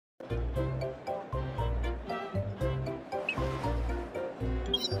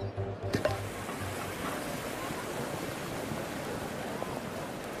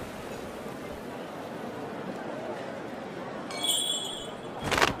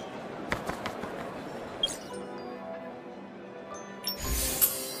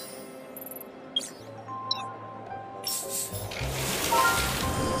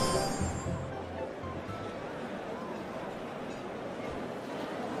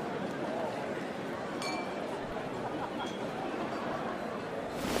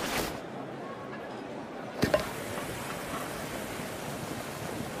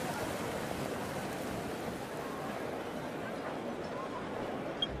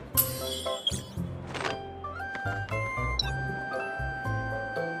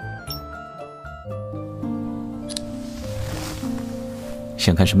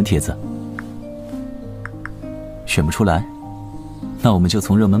想看什么帖子？选不出来，那我们就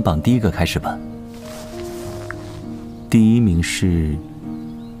从热门榜第一个开始吧。第1名是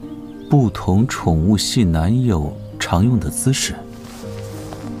不同宠物系男友常用的姿势。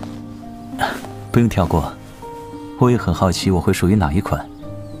不用跳过，我也很好奇我会属于哪一款，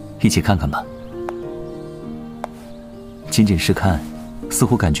一起看看吧。仅仅是看，似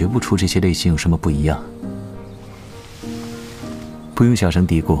乎感觉不出这些类型有什么不一样。不用小声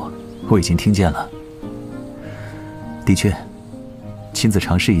嘀咕，我已经听见了。的确，亲自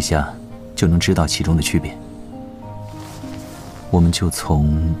尝试一下就能知道其中的区别。我们就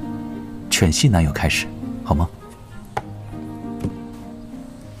从犬系男友开始，好吗？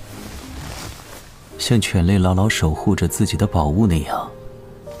像犬类牢牢守护着自己的宝物那样，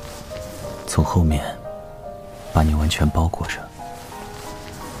从后面把你完全包裹着，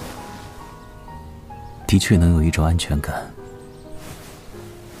的确能有一种安全感。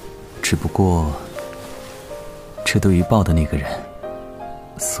只不过，这对于抱的那个人，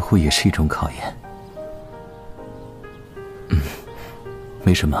似乎也是一种考验。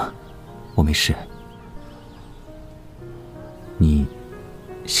没什么，我没事。你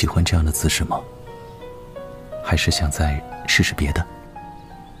喜欢这样的姿势吗？还是想再试试别的？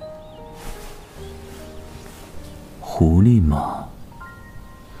狐狸吗？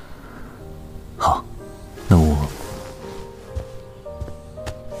好，那我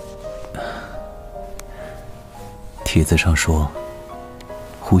帖子上说，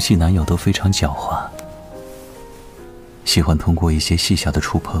狐系男友都非常狡猾，喜欢通过一些细小的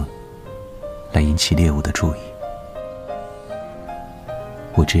触碰来引起猎物的注意。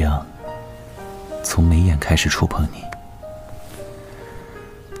我这样从眉眼开始触碰你，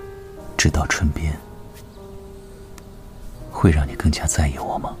直到唇边，会让你更加在意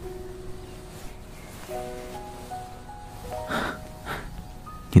我吗？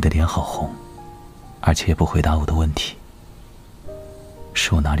你的脸好红，而且也不回答我的问题，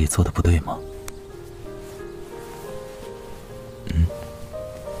是我哪里做的不对吗？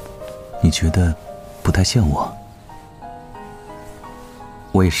你觉得不太像我？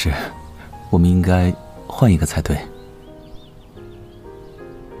我也是，我们应该换一个才对。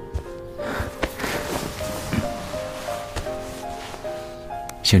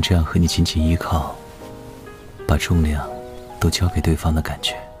像这样和你紧紧依靠，把重量都交给对方的感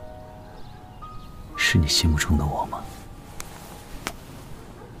觉，是你心目中的我吗？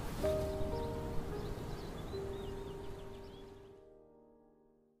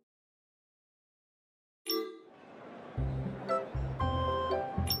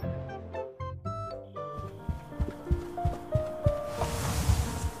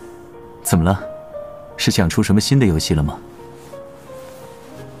怎么了？是想出什么新的游戏了吗？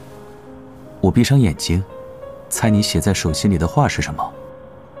我闭上眼睛，猜你写在手心里的话是什么？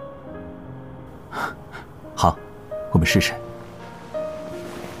好，我们试试。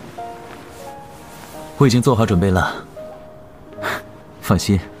我已经做好准备了，放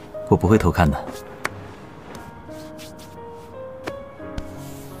心，我不会偷看的。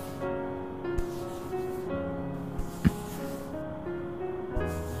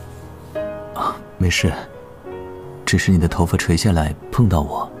没事，只是你的头发垂下来碰到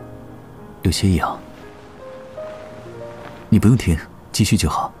我，有些痒。你不用停，继续就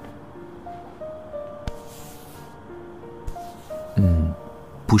好。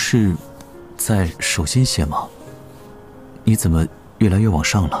不是在手心写吗？你怎么越来越往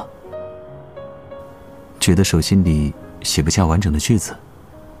上了？觉得手心里写不下完整的句子？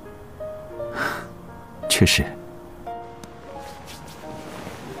确实。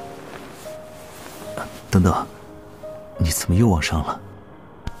等等，你怎么又往上了？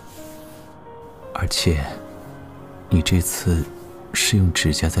而且，你这次是用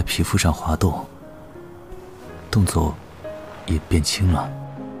指甲在皮肤上滑动，动作也变轻了。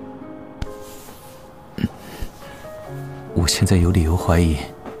我现在有理由怀疑，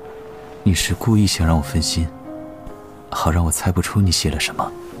你是故意想让我分心，好让我猜不出你写了什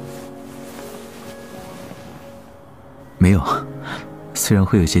么。没有，虽然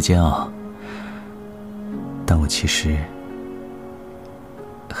会有些煎熬，但我其实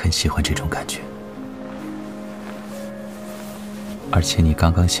很喜欢这种感觉。而且你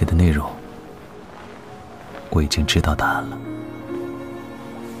刚刚写的内容，我已经知道答案了。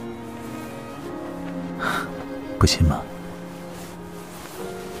不信吗？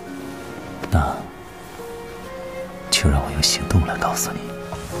那就让我用行动来告诉你。